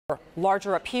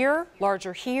Larger up here,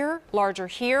 larger here, larger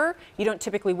here. You don't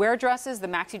typically wear dresses. The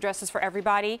maxi dress is for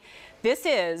everybody. This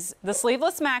is the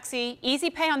sleeveless maxi. Easy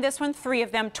pay on this one, 3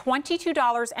 of them,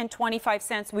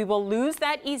 $22.25. We will lose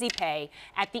that easy pay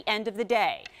at the end of the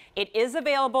day. It is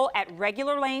available at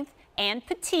regular length and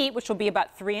petite, which will be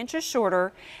about 3 inches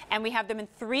shorter. And we have them in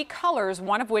 3 colors,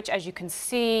 one of which, as you can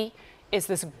see, is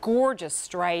this gorgeous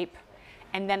stripe,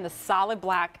 and then the solid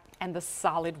black and the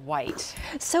solid white.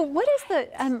 So what is the,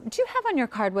 do you have on your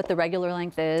card what the regular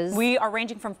length is? We are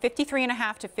ranging from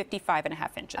 53.5 to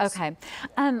 55.5 inches. Okay.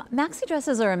 Maxi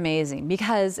dresses are amazing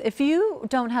because if you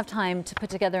don't have time to put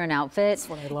together an outfit,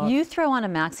 you throw on a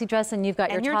maxi dress and you've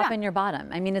got your top and your bottom.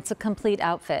 I mean, it's a complete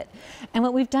outfit. And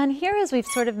what we've done here is we've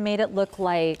sort of made it look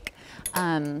like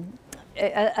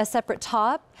a separate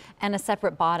top and a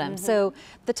separate bottom. So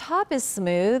the top is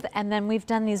smooth, and then we've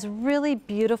done these really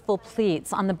beautiful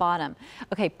pleats on the bottom.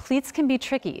 Okay, pleats can be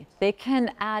tricky. They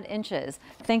can add inches.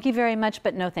 Thank you very much,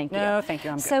 but no thank you. No, thank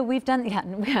you, I'm good. So we've done, I've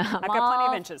got plenty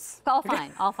of inches. All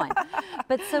fine, all fine.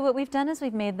 But so what we've done is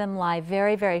we've made them lie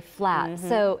very, very flat.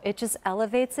 So it just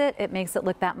elevates it. It makes it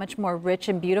look that much more rich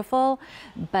and beautiful,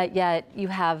 but yet you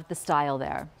have the style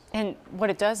there. And what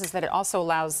it does is that it also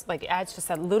allows, like, it adds just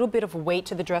that little bit of weight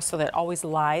to the dress so that it always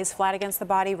lies flat against the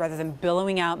body rather than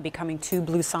billowing out and becoming too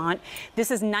bloussant.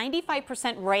 This is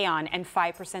 95% rayon and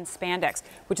 5% spandex,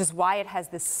 which is why it has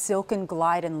this silken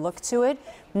glide and look to it.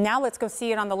 Now let's go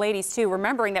see it on the ladies too,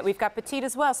 remembering that we've got petite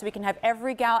as well, so we can have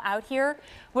every gal out here.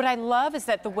 What I love is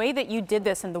that the way that you did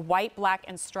this in the white, black,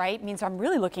 and stripe means I'm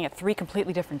really looking at 3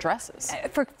 completely different dresses.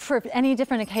 For any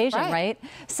different occasion, right?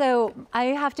 So I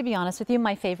have to be honest with you,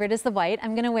 my favorite is the white.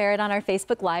 I'm going to wear it on our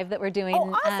Facebook Live that we're doing.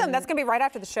 Oh, awesome. That's going to be right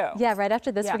after the show. Yeah, right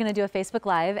after this, we're going to do a Facebook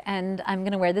Live, and I'm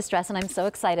going to wear this dress, and I'm so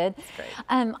excited. That's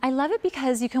great. I love it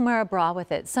because you can wear a bra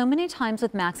with it. So many times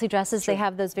with maxi dresses, they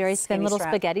have those very thin little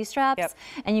spaghetti straps,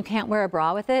 and you can't wear a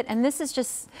bra with it. And this is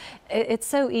just, it's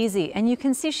so easy. And you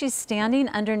can see she's standing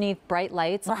underneath bright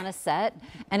lights on a set,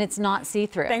 and it's not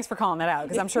see-through. Thanks for calling that out,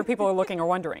 because I'm sure people are looking or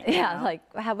wondering. Yeah, like,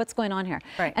 what's going on here?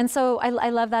 Right. And so I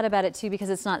love that about it too,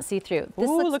 because it's not see-through. This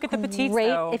looks look at the petites, great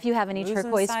though. if you have any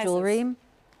turquoise jewelry.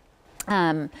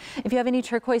 If you have any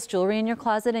turquoise jewelry in your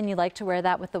closet and you like to wear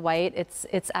that with the white,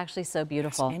 it's actually so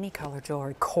beautiful. Any color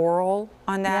jewelry, coral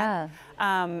on that.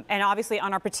 Yeah. And obviously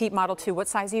on our petite model too. What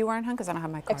size are you wearing, hun? Because I don't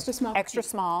have my card. Extra small. Extra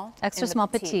small. Extra small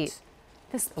petite.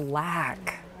 This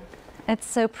black. It's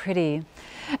so pretty.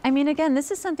 I mean, again,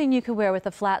 this is something you could wear with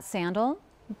a flat sandal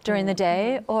during the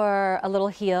day or a little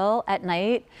heel at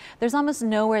night. There's almost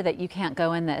nowhere that you can't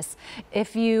go in this.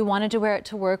 If you wanted to wear it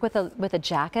to work with a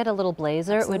jacket, a little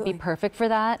blazer, it would be perfect for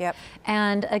that. Yep.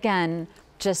 And again,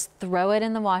 just throw it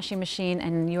in the washing machine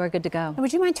and you are good to go.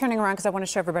 Would you mind turning around, because I want to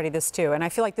show everybody this too, and I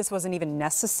feel like this wasn't even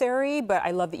necessary, but I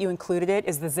love that you included it,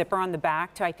 is the zipper on the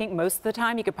back too. I think most of the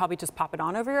time you could probably just pop it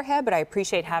on over your head, but I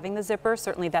appreciate having the zipper.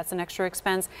 Certainly that's an extra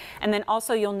expense. And then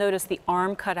also you'll notice the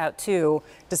arm cutout too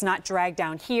does not drag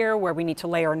down here where we need to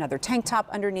layer another tank top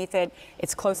underneath it.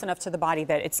 It's close enough to the body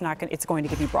that it's going to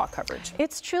give you bra coverage.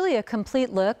 It's truly a complete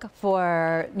look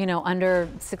for, you know, under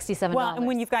 $67. Well, and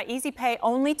when you've got easy pay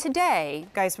only today,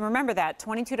 guys, remember that,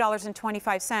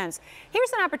 $22.25.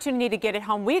 Here's an opportunity to get it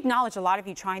home. We acknowledge a lot of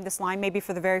you trying this line maybe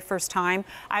for the very first time.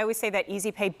 I always say that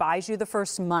easy pay buys you the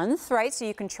first month, right? So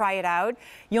you can try it out.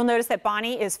 You'll notice that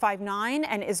Bonnie is 5'9"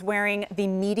 and is wearing the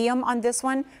medium on this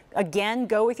one. Again,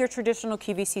 go with your traditional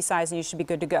QVC size and you should be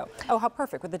good to go. Oh, how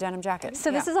perfect with the denim jacket.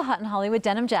 So this is a Hot in Hollywood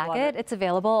denim jacket. It's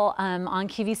available on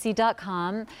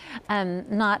QVC.com.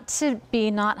 Not to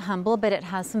be not humble, but it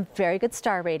has some very good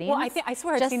star ratings. Well, I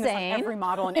swear I've seen this on every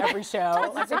model in every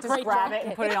show. Like, just grab it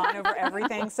and put it on over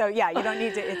everything. So yeah, you don't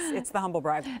need to, it's the humble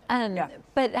brag.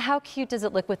 But how cute does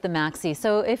it look with the maxi?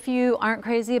 So if you aren't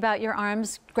crazy about your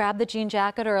arms, grab the jean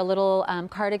jacket or a little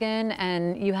cardigan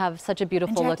and you have such a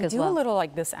beautiful look as well. Do a little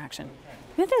like this action.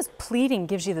 Look at this pleating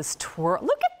gives you this twirl.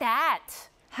 Look at that.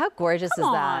 How gorgeous is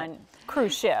that?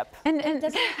 Cruise ship. And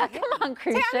come on,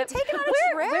 cruise ship. Taking on a trip.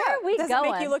 Where are we going? Does it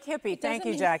make you look hippie? Thank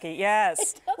you, Jackie.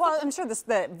 Yes. Well, I'm sure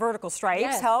the vertical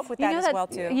stripes help with that as well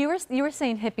too. You were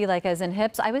saying hippie like as in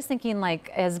hips. I was thinking like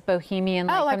as bohemian,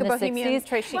 like from the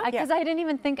 60s. Because I didn't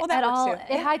even think at all.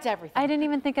 It hides everything. I didn't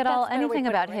even think at all anything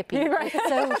about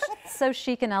hippie. So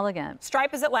chic and elegant.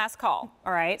 Stripe is at last call.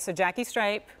 All right. So Jackie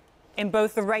stripe. in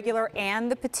both the regular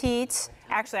and the petite.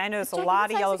 Actually, I noticed a lot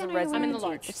of yellows and reds. I'm in the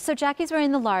large. So Jackie's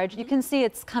wearing the large. You can see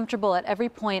it's comfortable at every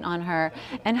point on her.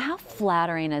 And how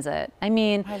flattering is it? I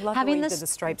mean, I love having the way you did the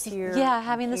stripes here. Yeah,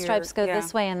 having the stripes go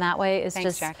this way and that way is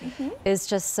is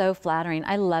just so flattering.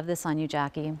 I love this on you,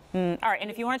 Jackie. All right,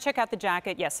 and if you want to check out the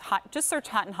jacket, yes, just search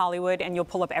Hot in Hollywood and you'll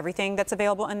pull up everything that's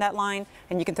available in that line,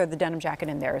 and you can throw the denim jacket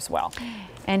in there as well.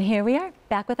 And here we are,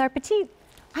 back with our petite.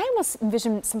 I almost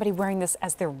envision somebody wearing this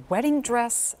as their wedding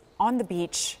dress on the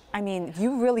beach. I mean,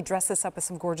 you really dress this up with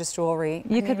some gorgeous jewelry.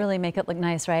 You could really make it look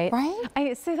nice, right?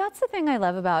 Right? So that's the thing I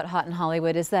love about Hot in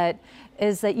Hollywood is that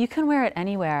you can wear it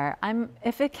anywhere.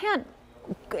 If it can't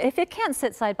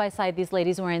sit side by side, these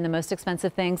ladies wearing the most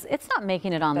expensive things, it's not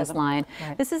making it on this line.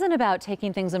 Right. This isn't about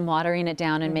taking things and watering it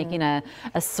down and making a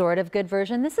sort of good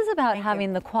version. This is about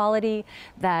having the quality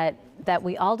that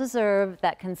we all deserve,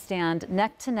 that can stand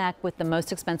neck to neck with the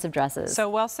most expensive dresses. So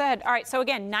well said. All right, so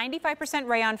again, 95%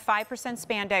 rayon, 5%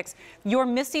 spandex. Your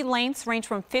Missy lengths range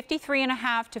from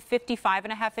 53.5 to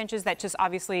 55.5 inches. That just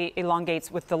obviously elongates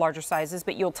with the larger sizes,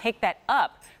 but you'll take that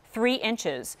up 3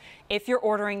 inches if you're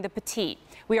ordering the petite.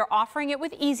 We are offering it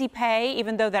with Easy Pay,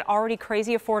 even though that already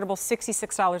crazy affordable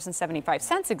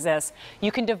 $66.75 exists.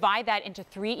 You can divide that into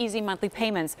 3 easy monthly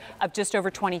payments of just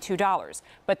over $22.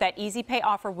 But that Easy Pay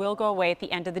offer will go away at the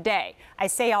end of the day. I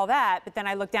say all that, but then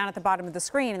I look down at the bottom of the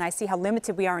screen and I see how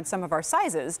limited we are in some of our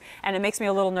sizes, and it makes me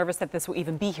a little nervous that this will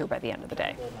even be here by the end of the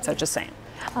day. So just saying.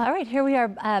 All right, here we are.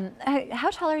 How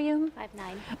tall are you?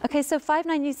 5'9". Okay, so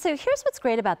 5'9". So here's what's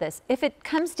great about this. If it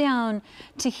comes down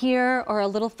to here or a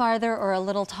little farther or a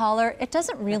little taller, it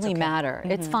doesn't really matter.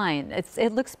 It's fine.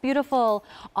 It looks beautiful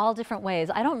all different ways.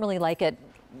 I don't really like it.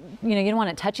 You know, you don't want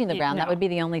it touching the ground. No. That would be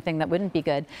the only thing that wouldn't be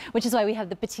good, which is why we have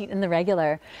the petite and the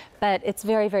regular. But it's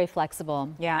very, very flexible.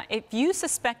 Yeah, if you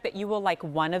suspect that you will like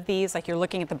one of these, like you're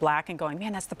looking at the black and going,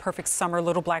 man, that's the perfect summer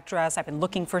little black dress. I've been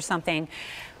looking for something.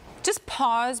 Just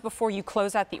pause before you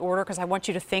close out the order, because I want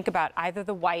you to think about either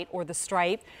the white or the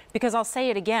stripe, because I'll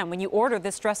say it again, when you order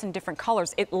this dress in different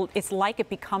colors, it's like it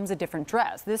becomes a different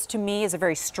dress. This to me is a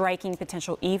very striking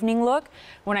potential evening look.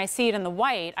 When I see it in the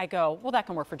white, I go, well, that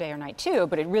can work for day or night too,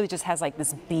 but it really just has like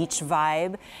this beach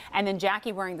vibe. And then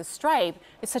Jackie wearing the stripe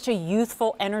is such a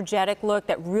youthful, energetic look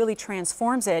that really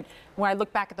transforms it. When I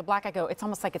look back at the black, I go, it's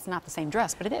almost like it's not the same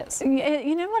dress, but it is.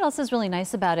 You know what else is really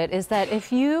nice about it is that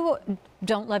if you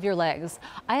don't love your legs,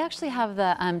 I actually have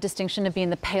the distinction of being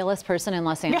the palest person in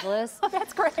Los Angeles. Oh,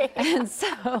 that's great. And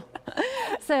so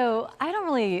I don't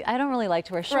really like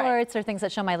to wear shorts or things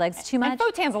that show my legs too much. And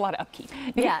faux tan's a lot of upkeep.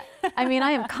 Yeah, I mean,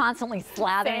 I am constantly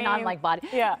slathering on my body.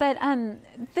 Yeah. But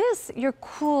this, you're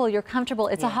cool, you're comfortable.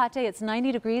 It's a hot day. It's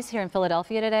 90 degrees here in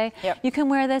Philadelphia today. Yep. You can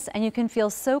wear this and you can feel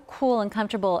so cool and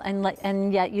comfortable,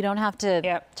 and yet you don't have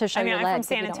to show your legs. I'm from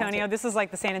San Antonio. This is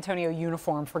like the San Antonio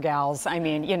uniform for gals. I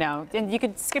mean, you know, and you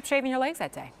could skip shaving your legs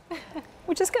that day,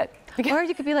 which is good. Or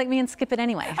you could be like me and skip it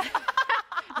anyway.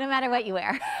 No matter what you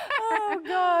wear. Oh,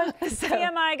 God.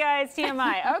 TMI, guys,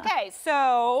 TMI. Okay,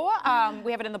 so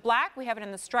we have it in the black, we have it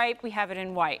in the stripe, we have it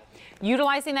in white.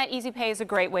 Utilizing that Easy Pay is a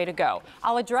great way to go.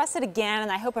 I'll address it again,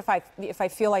 and I hope if I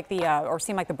feel like or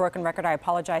seem like the broken record, I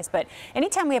apologize. But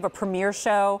anytime we have a premiere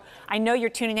show, I know you're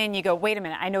tuning in and you go, wait a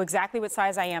minute, I know exactly what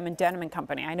size I am in Denim &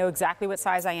 Company. I know exactly what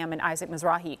size I am in Isaac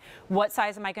Mizrahi. What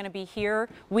size am I going to be here?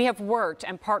 We have worked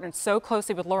and partnered so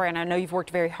closely with Lori, and I know you've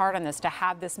worked very hard on this to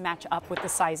have this match up with the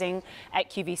sizing at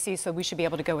QVC, so we should be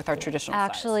able to go with our traditional size.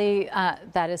 Actually,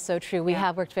 that is so true. We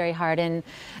have worked very hard, and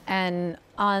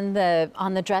on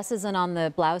the dresses and on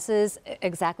the blouses,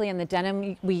 exactly. In the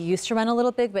denim, we used to run a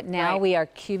little big, but now we are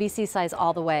QVC size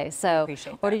all the way. So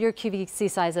order your QVC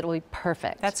size; it will be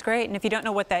perfect. That's great. And if you don't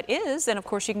know what that is, then of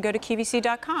course you can go to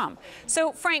QVC.com.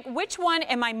 So Frank, which one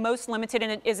am I most limited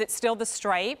in? Is it still the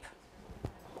stripe?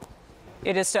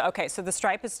 It is still, okay, so the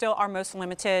stripe is still our most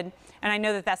limited, and I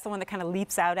know that that's the one that kind of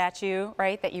leaps out at you,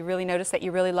 right, that you really notice, that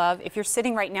you really love. If you're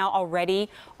sitting right now already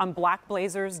on black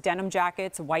blazers, denim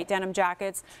jackets, white denim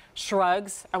jackets,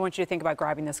 shrugs, I want you to think about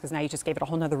grabbing this, because now you just gave it a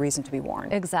whole nother reason to be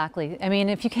worn. Exactly. I mean,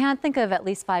 if you can't think of at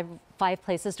least five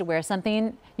places to wear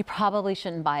something, you probably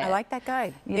shouldn't buy it. I like that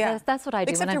guide. Yeah, that's what I do.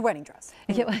 Except your wedding dress.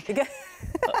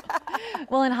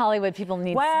 Well, in Hollywood, people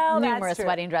need numerous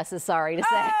wedding dresses, sorry to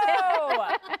say.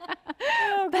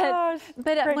 Oh, God.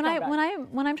 But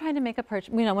when I'm trying to make a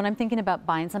purchase, you know, when I'm thinking about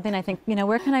buying something, I think, you know,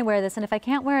 where can I wear this? And if I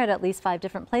can't wear it at least 5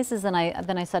 different places, then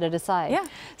I set it aside. Yeah.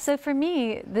 So for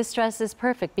me, this dress is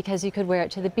perfect because you could wear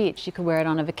it to the beach, you could wear it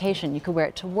on a vacation, you could wear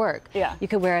it to work. Yeah. You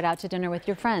could wear it out to dinner with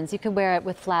your friends. You could wear it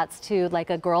with flats to like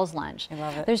a girls' lunch. I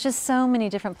love it. There's just so many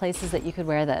different places that you could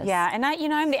wear this. Yeah, and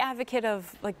I'm the advocate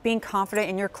of like being confident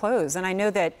in your clothes, and I know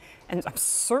that, and I'm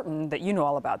certain that you know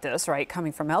all about this, right?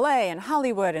 Coming from LA and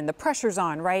Hollywood and the pressure's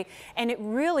on, right? And it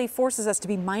really forces us to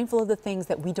be mindful of the things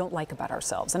that we don't like about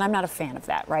ourselves, and I'm not a fan of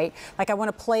that, right? Like I want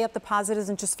to play up the positives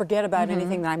and just forget about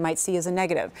anything that I might see as a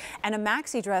negative. And a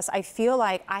maxi dress, I feel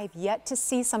like I've yet to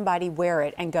see somebody wear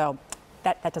it and go,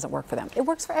 that doesn't work for them. It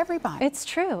works for everybody. It's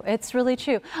true. It's really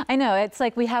true. I know. It's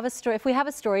like we have a story. If we have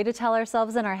a story to tell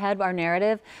ourselves in our head, our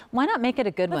narrative, why not make it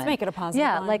a good one? Let's make it a positive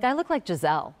one. Like I look like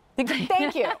Giselle.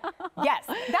 Thank you. Yes,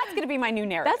 that's going to be my new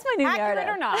narrative. That's my new narrative.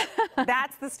 Accurate or not,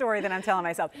 that's the story that I'm telling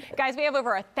myself. Guys, we have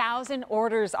over 1,000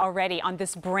 orders already on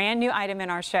this brand new item in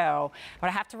our show.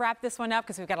 But I have to wrap this one up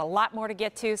because we've got a lot more to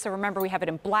get to. So remember, we have it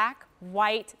in black,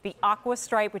 white, the aqua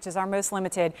stripe, which is our most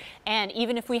limited. And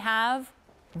even if we have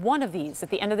one of these at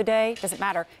the end of the day, doesn't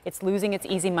matter. It's losing its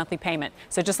easy monthly payment.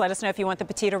 So just let us know if you want the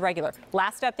petite or regular.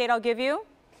 Last update I'll give you,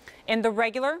 in the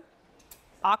regular,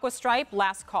 aqua stripe,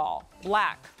 last call,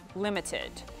 black, limited.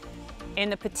 In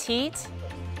the petite,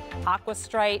 aqua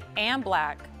stripe and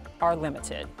black are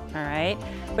limited, all right?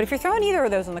 But if you're throwing either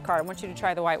of those in the cart, I want you to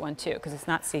try the white one too, because it's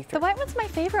not see-through. The white one's my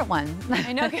favorite one.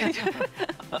 I know.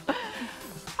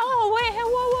 Oh, wait, whoa,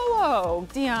 whoa, whoa.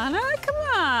 Deanna, come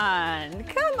on.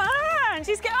 Come on.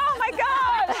 She's got, oh my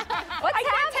God. What's I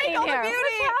can't take all the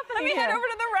beauty. Let me head over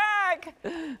to the rack.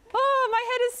 Oh, my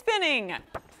head is spinning.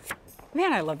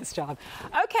 Man, I love this job.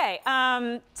 Okay,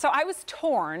 so I was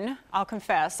torn, I'll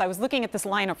confess. I was looking at this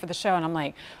lineup for the show and I'm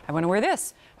like, I want to wear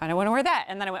this and I want to wear that.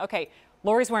 And then I went, okay,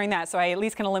 Lori's wearing that, so I at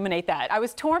least can eliminate that. I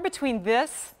was torn between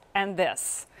this and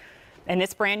this. And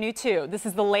it's brand new too. This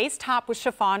is the lace top with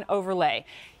chiffon overlay.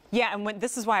 Yeah, and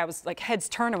this is why I was like heads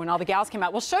turning when all the gals came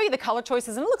out. We'll show you the color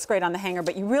choices, and it looks great on the hanger,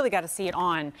 but you really got to see it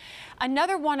on.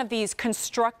 Another one of these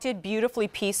constructed beautifully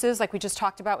pieces, like we just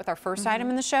talked about with our first item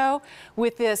in the show,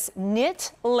 with this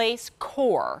knit lace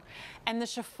core and the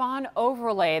chiffon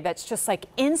overlay that's just like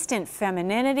instant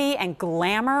femininity and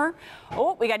glamour.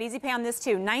 Oh, we got easy pay on this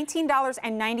too.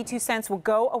 $19.92 will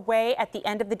go away at the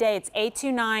end of the day. It's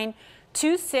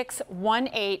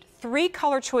 829-2618. 3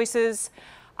 color choices.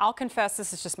 I'll confess,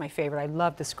 this is just my favorite. I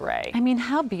love this gray. I mean,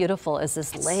 how beautiful is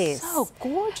this lace? So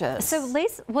gorgeous. So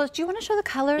lace, well, do you want to show the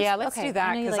colors? Yeah, let's do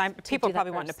that, because people are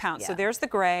probably wanting to pounce. Yeah. So there's the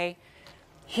gray.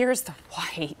 Here's the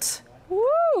white.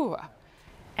 Woo!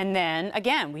 And then,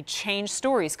 again, we change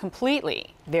stories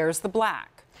completely. There's the black.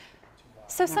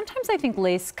 So sometimes I think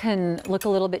lace can look a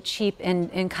little bit cheap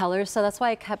in colors, so that's why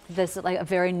I kept this like a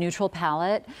very neutral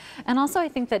palette. And also I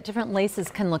think that different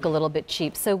laces can look a little bit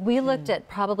cheap. So we looked at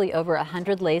probably over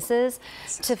 100 laces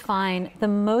to find the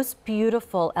most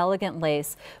beautiful, elegant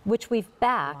lace, which we've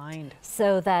backed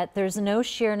so that there's no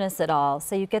sheerness at all.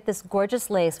 So you get this gorgeous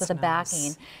lace with a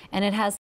backing, and it has